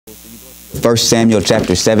First Samuel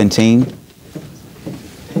chapter 17.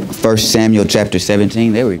 1 Samuel chapter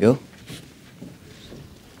 17. There we go.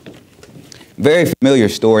 Very familiar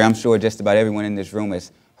story. I'm sure just about everyone in this room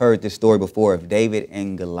has heard this story before of David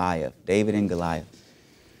and Goliath. David and Goliath.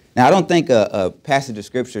 Now, I don't think a passage of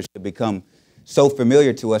Scripture should become so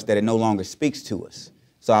familiar to us that it no longer speaks to us.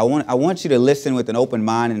 So I want you to listen with an open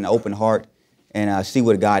mind and an open heart and see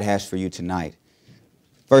what God has for you tonight.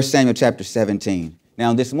 1 Samuel chapter 17.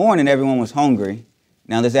 Now, this morning, everyone was hungry.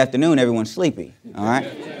 Now, this afternoon, everyone's sleepy. All right?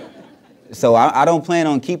 So I don't plan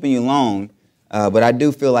on keeping you long, but I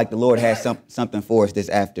do feel like the Lord has something for us this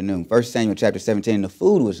afternoon. 1 Samuel chapter 17, the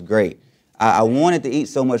food was great. I wanted to eat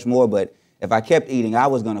so much more, but if I kept eating, I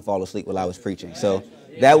was going to fall asleep while I was preaching. So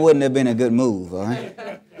that wouldn't have been a good move, all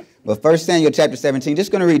right? But 1 Samuel chapter 17,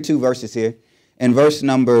 just going to read two verses here. In verse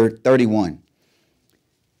number 31,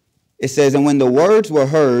 it says, "And when the words were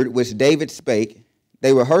heard which David spake,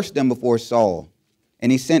 they rehearsed them before Saul,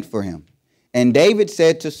 and he sent for him. And David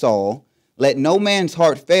said to Saul, Let no man's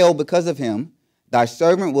heart fail because of him. Thy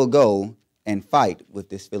servant will go and fight with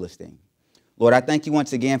this Philistine." Lord, I thank you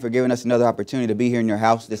once again for giving us another opportunity to be here in your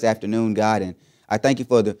house this afternoon, God. And I thank you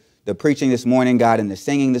for the preaching this morning, God, and the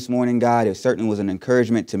singing this morning, God. It certainly was an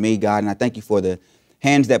encouragement to me, God. And I thank you for the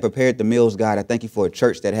hands that prepared the meals, God. I thank you for a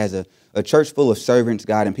church that has a church full of servants,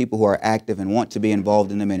 God, and people who are active and want to be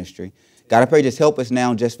involved in the ministry. God, I pray just help us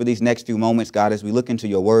now just for these next few moments, God, as we look into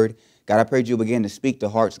your word. God, I pray you'll begin to speak to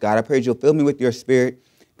hearts. God, I pray you'll fill me with your spirit.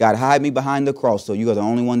 God, hide me behind the cross so you are the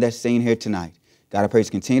only one that's seen here tonight. God, I pray you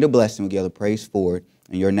continue to bless and we give the praise for it.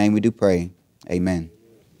 In your name we do pray. Amen.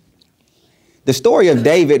 The story of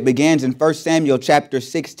David begins in 1 Samuel chapter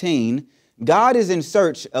 16. God is in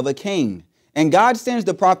search of a king. And God sends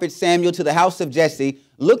the prophet Samuel to the house of Jesse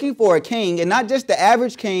looking for a king, and not just the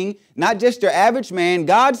average king, not just your average man.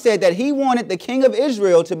 God said that he wanted the king of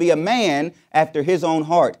Israel to be a man after his own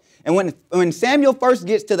heart. And when Samuel first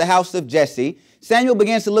gets to the house of Jesse, Samuel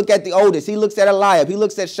begins to look at the oldest. He looks at Eliab. He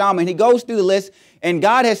looks at Shammah. And he goes through the list. And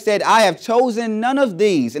God has said, I have chosen none of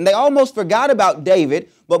these. And they almost forgot about David.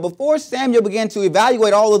 But before Samuel began to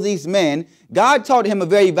evaluate all of these men, God taught him a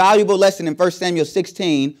very valuable lesson in 1 Samuel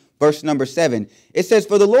 16, verse number 7. It says,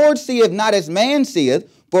 "For the Lord seeth not as man seeth,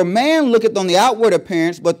 for man looketh on the outward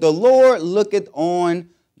appearance, but the Lord looketh on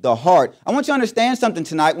the heart." I want you to understand something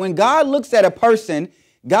tonight. When God looks at a person,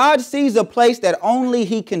 God sees a place that only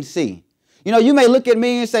he can see. You know, you may look at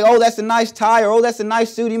me and say, oh, that's a nice tie, or oh, that's a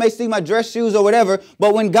nice suit. You may see my dress shoes or whatever.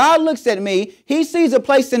 But when God looks at me, he sees a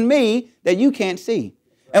place in me that you can't see.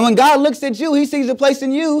 And when God looks at you, he sees a place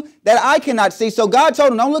in you that I cannot see. So God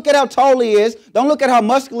told him, don't look at how tall he is. Don't look at how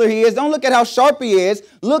muscular he is. Don't look at how sharp he is.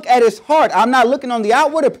 Look at his heart. I'm not looking on the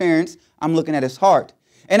outward appearance. I'm looking at his heart.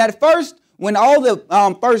 And at first, when all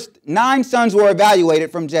the first 9 sons were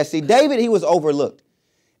evaluated from Jesse, David, he was overlooked.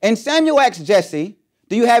 And Samuel asked Jesse,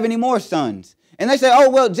 do you have any more sons? And they say, oh,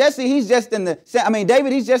 well, David, he's just in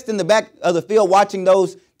the back of the field watching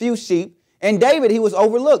those few sheep. And David, he was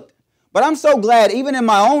overlooked. But I'm so glad, even in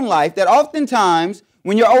my own life, that oftentimes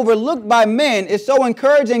when you're overlooked by men, it's so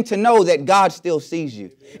encouraging to know that God still sees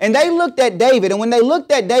you. And they looked at David, and when they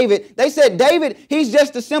looked at David, they said, David, he's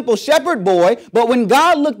just a simple shepherd boy. But when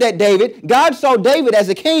God looked at David, God saw David as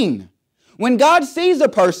a king. When God sees a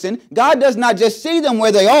person, God does not just see them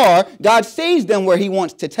where they are, God sees them where he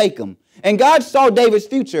wants to take them. And God saw David's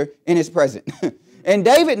future in his present. And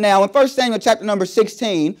David now, in 1 Samuel chapter number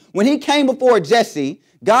 16, when he came before Jesse,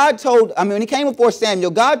 when he came before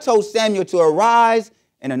Samuel, God told Samuel to arise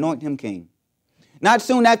and anoint him king. Not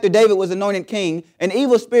soon after David was anointed king, an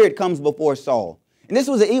evil spirit comes before Saul. And this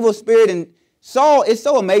was an evil spirit, and Saul, it's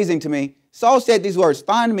so amazing to me. Saul said these words,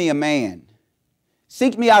 "Find me a man.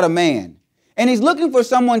 Seek me out a man." And he's looking for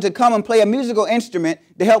someone to come and play a musical instrument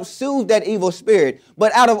to help soothe that evil spirit.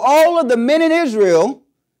 But out of all of the men in Israel,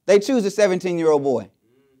 they choose a 17-year-old boy.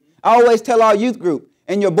 I always tell our youth group,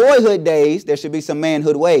 in your boyhood days, there should be some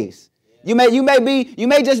manhood ways. You may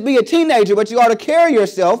just be a teenager, but you ought to carry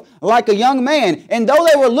yourself like a young man. And though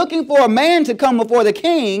they were looking for a man to come before the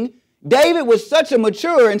king, David was such a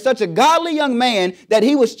mature and such a godly young man that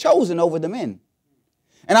he was chosen over the men.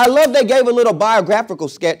 And I love they gave a little biographical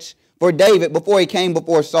sketch for David before he came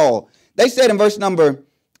before Saul. They said in verse number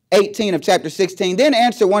 18 of chapter 16, "Then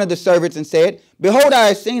answered one of the servants and said, Behold, I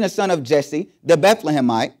have seen a son of Jesse, the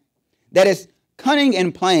Bethlehemite, that is cunning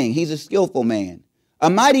in playing. He's a skillful man. A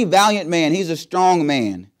mighty valiant man. He's a strong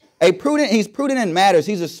man. He's prudent in matters.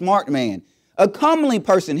 He's a smart man. A comely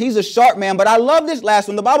person. He's a sharp man." But I love this last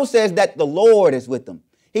one. The Bible says that the Lord is with him.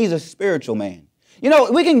 He's a spiritual man. You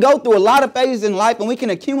know, we can go through a lot of phases in life and we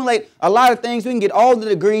can accumulate a lot of things. We can get all the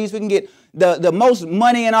degrees. We can get the most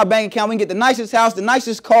money in our bank account. We can get the nicest house, the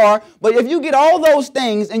nicest car. But if you get all those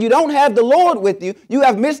things and you don't have the Lord with you, you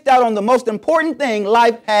have missed out on the most important thing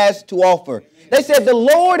life has to offer. They said the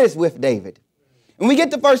Lord is with David. When we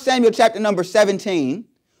get to 1 Samuel chapter number 17,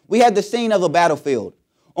 we have the scene of a battlefield.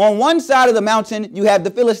 On one side of the mountain, you have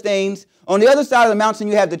the Philistines. On the other side of the mountain,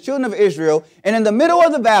 you have the children of Israel. And in the middle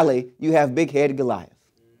of the valley, you have big-headed Goliath.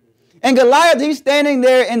 And Goliath, he's standing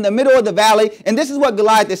there in the middle of the valley. And this is what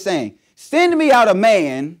Goliath is saying. Send me out a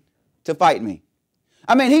man to fight me.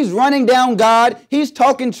 I mean, he's running down God. He's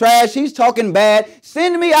talking trash. He's talking bad.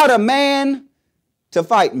 Send me out a man to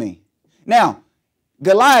fight me. Now,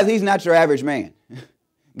 Goliath, he's not your average man.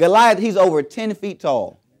 Goliath, he's over 10 feet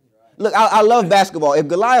tall. Look, I love basketball. If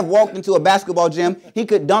Goliath walked into a basketball gym, he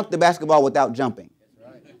could dunk the basketball without jumping.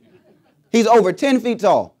 He's over 10 feet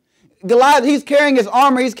tall. Goliath, he's carrying his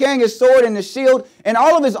armor, he's carrying his sword and his shield, and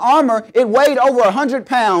all of his armor, it weighed over 100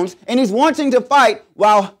 pounds, and he's wanting to fight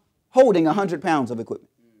while holding 100 pounds of equipment.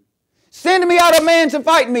 Send me out a man to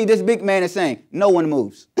fight me, this big man is saying. No one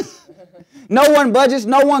moves. No one budges,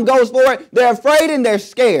 no one goes for it. They're afraid and they're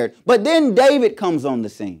scared. But then David comes on the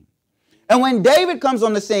scene. And when David comes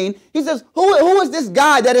on the scene, he says, who is this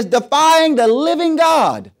guy that is defying the living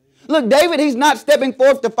God? Look, David, he's not stepping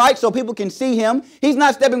forth to fight so people can see him. He's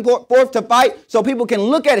not stepping forth to fight so people can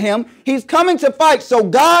look at him. He's coming to fight so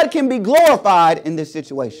God can be glorified in this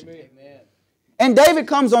situation. Amen. And David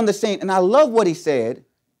comes on the scene, and I love what he said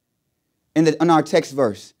in our text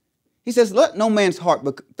verse. He says, let no man's heart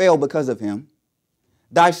fail because of him.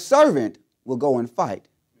 Thy servant will go and fight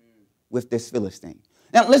with this Philistine.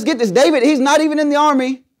 Now, let's get this. David, he's not even in the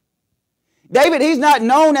army. David, he's not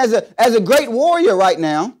known as a great warrior right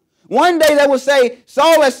now. One day they will say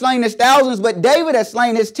Saul has slain his thousands, but David has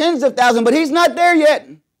slain his tens of thousands, but he's not there yet.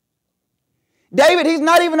 David, he's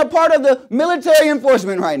not even a part of the military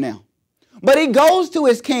enforcement right now. But he goes to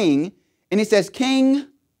his king and he says, King,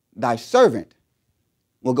 thy servant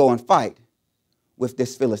will go and fight with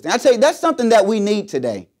this Philistine. I tell you, that's something that we need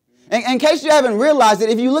today. In case you haven't realized it,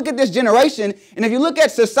 if you look at this generation and if you look at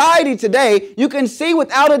society today, you can see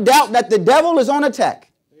without a doubt that the devil is on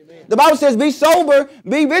attack. Amen. The Bible says, be sober,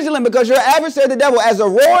 be vigilant, because your adversary, the devil, as a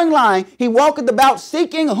roaring lion, he walketh about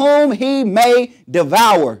seeking whom he may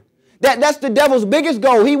devour. That's the devil's biggest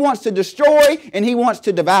goal. He wants to destroy and he wants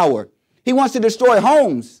to devour. He wants to destroy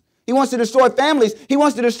homes. He wants to destroy families. He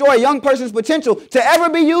wants to destroy a young person's potential to ever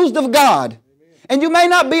be used of God. Amen. And you may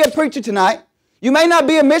not be a preacher tonight. You may not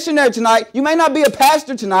be a missionary tonight. You may not be a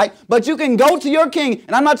pastor tonight, but you can go to your king.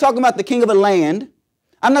 And I'm not talking about the king of a land.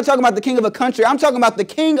 I'm not talking about the king of a country. I'm talking about the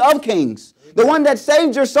King of Kings, the one that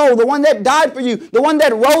saved your soul, the one that died for you, the one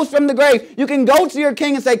that rose from the grave. You can go to your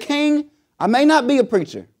king and say, King, I may not be a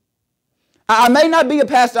preacher. I may not be a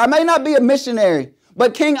pastor. I may not be a missionary,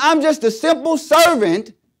 but King, I'm just a simple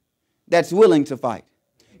servant that's willing to fight.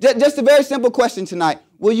 Just a very simple question tonight.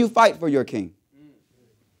 Will you fight for your king?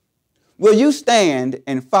 Will you stand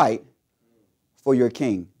and fight for your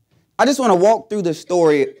king? I just want to walk through the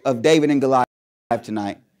story of David and Goliath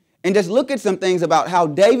tonight and just look at some things about how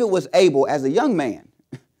David was able, as a young man,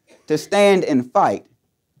 to stand and fight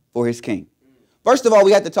for his king. First of all,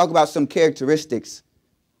 we have to talk about some characteristics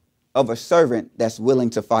of a servant that's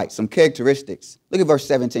willing to fight. Some characteristics. Look at verse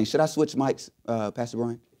 17. Should I switch mics, Pastor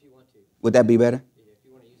Brian? If you want to. Would that be better? Yeah, if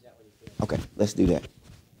you want to use that one, you can. Okay, let's do that.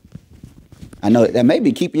 I know that may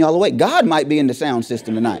be keeping y'all awake. God might be in the sound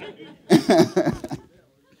system tonight.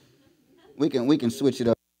 we can switch it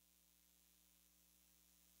up.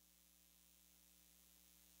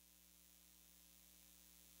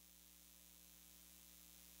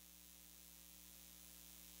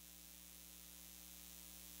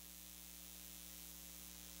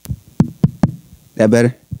 That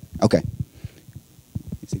better? Okay.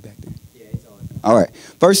 Is he back there? Yeah, he's on. All right.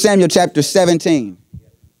 1 Samuel chapter 17.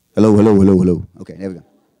 Hello, hello, hello, hello. Okay, there we go.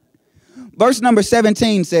 Verse number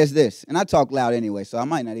 17 says this, and I talk loud anyway, so I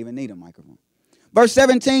might not even need a microphone. Verse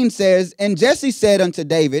 17 says, And Jesse said unto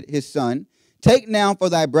David, his son, Take now for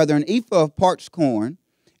thy brother an ephah of parched corn,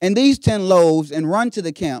 and these 10 loaves, and run to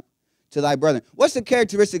the camp to thy brethren. What's the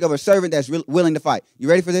characteristic of a servant that's willing to fight? You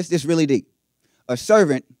ready for this? This is really deep. A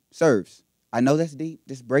servant serves. I know that's deep.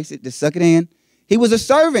 Just brace it. Just suck it in. He was a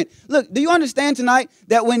servant. Look, do you understand tonight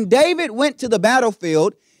that when David went to the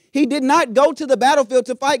battlefield, he did not go to the battlefield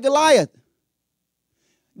to fight Goliath?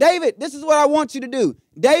 David, this is what I want you to do.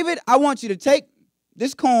 David, I want you to take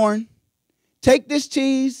this corn, take this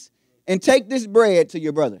cheese, and take this bread to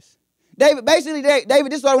your brothers. David, basically,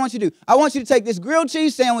 David, this is what I want you to do. I want you to take this grilled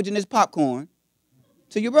cheese sandwich and this popcorn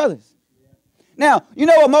to your brothers. Now, you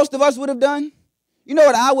know what most of us would have done? You know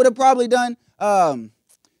what I would have probably done?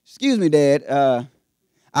 Excuse me, Dad.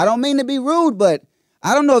 I don't mean to be rude, but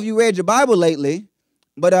I don't know if you read your Bible lately,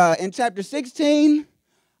 but in chapter 16,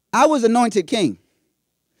 I was anointed king.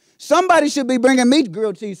 Somebody should be bringing me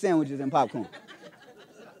grilled cheese sandwiches and popcorn.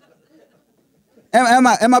 Am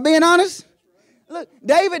I being honest? Look,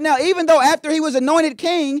 David now, even though after he was anointed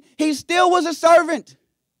king, he still was a servant.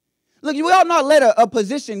 Look, we ought not let a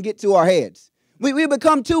position get to our heads. We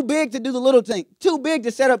become too big to do the little thing, too big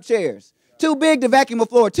to set up chairs, too big to vacuum a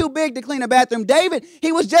floor, too big to clean a bathroom. David,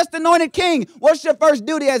 he was just anointed king. What's your first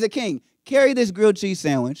duty as a king? Carry this grilled cheese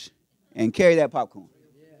sandwich and carry that popcorn.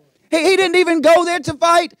 He didn't even go there to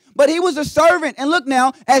fight, but he was a servant. And look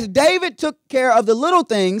now, as David took care of the little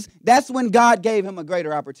things, that's when God gave him a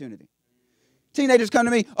greater opportunity. Teenagers come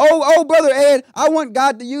to me, oh, Brother Ed, I want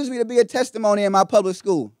God to use me to be a testimony in my public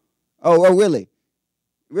school. Oh, really?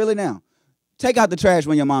 Really now? Take out the trash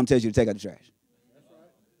when your mom tells you to take out the trash.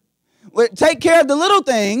 Well, take care of the little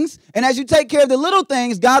things, and as you take care of the little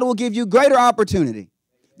things, God will give you greater opportunity.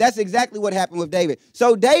 That's exactly what happened with David.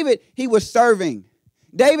 So David, he was serving.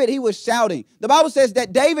 David, he was shouting. The Bible says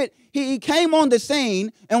that David, he came on the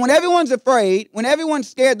scene, and when everyone's afraid, when everyone's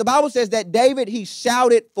scared, the Bible says that David, he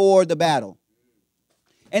shouted for the battle.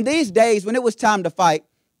 And these days, when it was time to fight,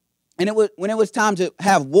 and when it was time to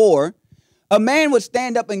have war, a man would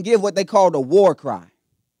stand up and give what they called a war cry.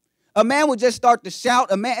 A man would just start to shout.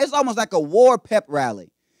 It's almost like a war pep rally.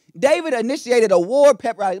 David initiated a war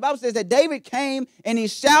pep rally. The Bible says that David came and he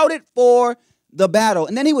shouted for the battle.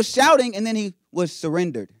 And then he was shouting and then he was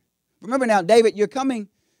surrendered. Remember now, David, you're coming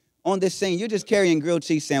on this scene. You're just carrying grilled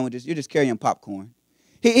cheese sandwiches. You're just carrying popcorn.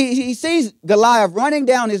 He sees Goliath running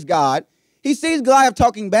down his God. He sees Goliath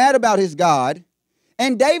talking bad about his God.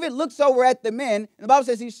 And David looks over at the men. And the Bible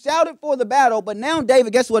says he shouted for the battle. But now,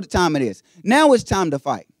 David, guess what time it is? Now it's time to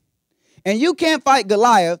fight. And you can't fight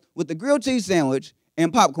Goliath with the grilled cheese sandwich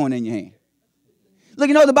and popcorn in your hand. Look,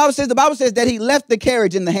 you know, the Bible says that he left the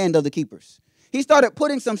carriage in the hand of the keepers. He started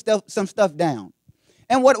putting some stuff down.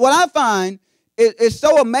 And what I find is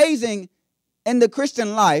so amazing in the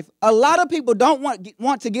Christian life, a lot of people don't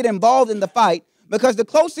want to get involved in the fight because the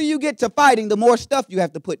closer you get to fighting, the more stuff you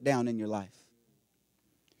have to put down in your life.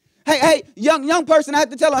 Hey, young person, I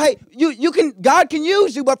have to tell them, hey, God can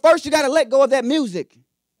use you, but first you got to let go of that music.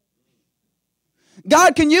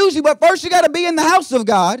 God can use you, but first you got to be in the house of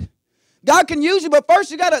God. God can use you, but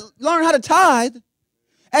first you got to learn how to tithe.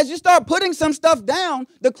 As you start putting some stuff down,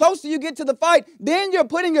 the closer you get to the fight, then you're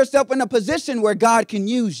putting yourself in a position where God can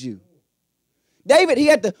use you. David, he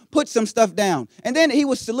had to put some stuff down. And then he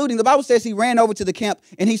was saluting. The Bible says he ran over to the camp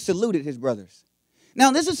and he saluted his brothers.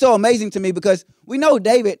 Now, this is so amazing to me because we know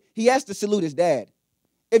David, he has to salute his dad.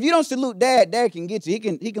 If you don't salute dad, dad can get you.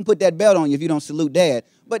 He can put that belt on you if you don't salute dad.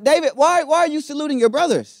 But David, why are you saluting your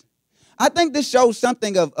brothers? I think this shows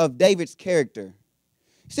something of David's character.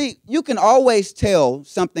 See, you can always tell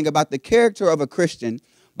something about the character of a Christian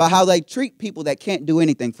by how they treat people that can't do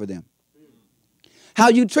anything for them. How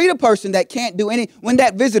you treat a person that can't do when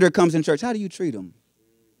that visitor comes in church, how do you treat them?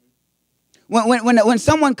 When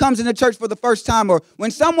someone comes into church for the first time or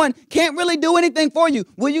when someone can't really do anything for you,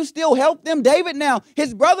 will you still help them? David now,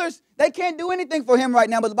 his brothers, they can't do anything for him right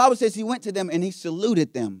now, but the Bible says he went to them and he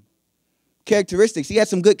saluted them. Characteristics. He had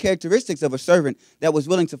some good characteristics of a servant that was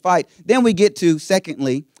willing to fight. Then we get to,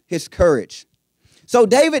 secondly, his courage. So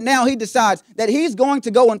David now, he decides that he's going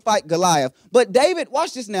to go and fight Goliath. But David,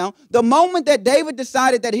 watch this now, the moment that David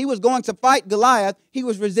decided that he was going to fight Goliath, he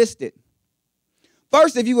was resisted.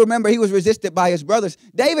 First, if you remember, he was resisted by his brothers.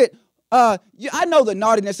 David, I know the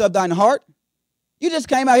naughtiness of thine heart. You just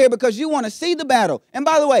came out here because you want to see the battle. And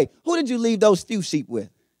by the way, who did you leave those few sheep with?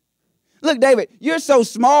 Look, David, you're so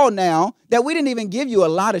small now that we didn't even give you a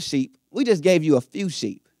lot of sheep. We just gave you a few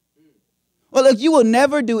sheep. Well, look, you will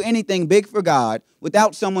never do anything big for God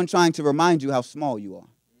without someone trying to remind you how small you are.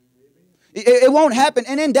 It won't happen.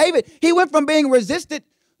 And then David, he went from being resisted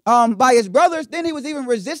by his brothers, then he was even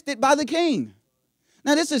resisted by the king.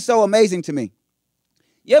 Now, this is so amazing to me.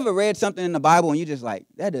 You ever read something in the Bible and you're just like,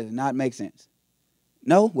 that does not make sense?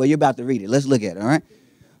 No? Well, you're about to read it. Let's look at it, all right?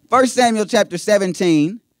 1 Samuel chapter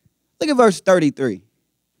 17, look at verse 33.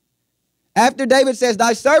 After David says,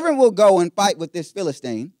 thy servant will go and fight with this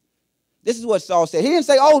Philistine, this is what Saul said. He didn't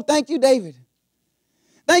say, oh, thank you, David.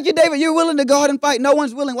 Thank you, David. You're willing to go out and fight. No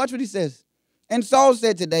one's willing. Watch what he says. And Saul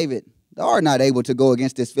said to David, thou art not able to go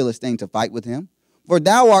against this Philistine to fight with him, for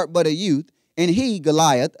thou art but a youth, and he,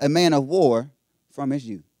 Goliath, a man of war from his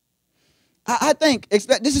youth. I think,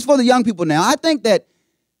 this is for the young people now. I think that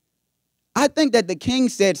the king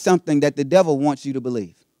said something that the devil wants you to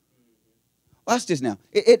believe. Watch this now.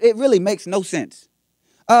 It really makes no sense.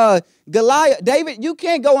 Goliath, David, you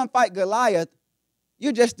can't go and fight Goliath.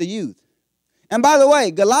 You're just a youth. And by the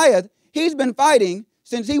way, Goliath, he's been fighting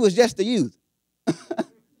since he was just a youth.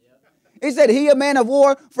 He said he a man of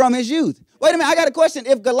war from his youth. Wait a minute, I got a question.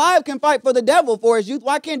 If Goliath can fight for the devil for his youth,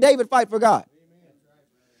 why can't David fight for God?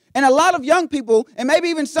 And a lot of young people, and maybe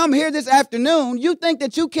even some here this afternoon, you think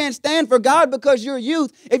that you can't stand for God because you're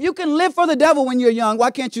youth. If you can live for the devil when you're young,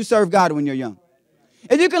 why can't you serve God when you're young?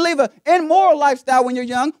 If you can live an immoral lifestyle when you're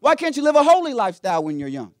young, why can't you live a holy lifestyle when you're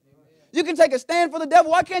young? You can take a stand for the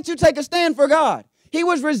devil. Why can't you take a stand for God? He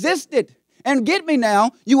was resisted. And get me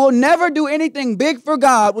now, you will never do anything big for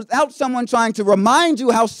God without someone trying to remind you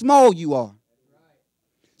how small you are.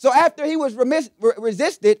 So after he was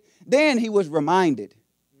resisted, then he was reminded.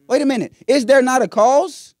 Wait a minute. Is there not a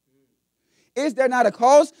cause? Is there not a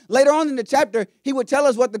cause? Later on in the chapter, he would tell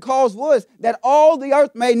us what the cause was, that all the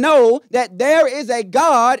earth may know that there is a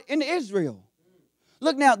God in Israel.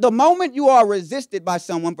 Look now, the moment you are resisted by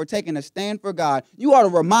someone for taking a stand for God, you ought to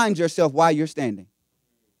remind yourself why you're standing.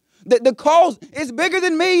 The cause is bigger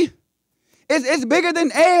than me. It's bigger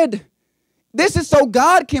than Ed. This is so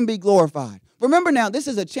God can be glorified. Remember now, this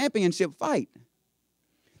is a championship fight.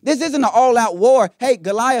 This isn't an all-out war. Hey,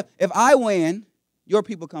 Goliath, if I win, your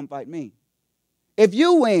people come fight me. If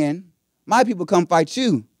you win, my people come fight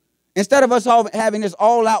you. Instead of us all having this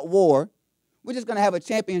all-out war, we're just going to have a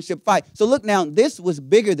championship fight. So look now, this was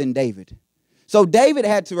bigger than David. So David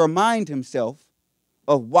had to remind himself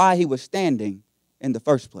of why he was standing in the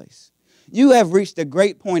first place. You have reached a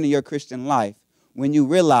great point in your Christian life when you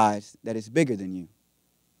realize that it's bigger than you.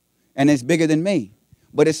 And it's bigger than me.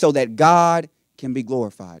 But it's so that God can be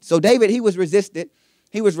glorified. So David, he was resisted.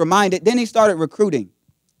 He was reminded. Then he started recruiting.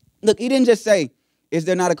 Look, he didn't just say, is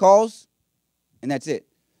there not a cause? And that's it.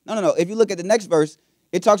 No. If you look at the next verse,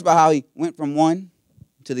 it talks about how he went from one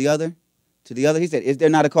to the other, to the other. He said, is there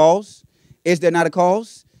not a cause? Is there not a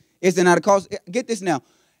cause? Is there not a cause? Get this now.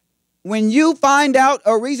 When you find out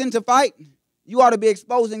a reason to fight, you ought to be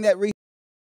exposing that reason.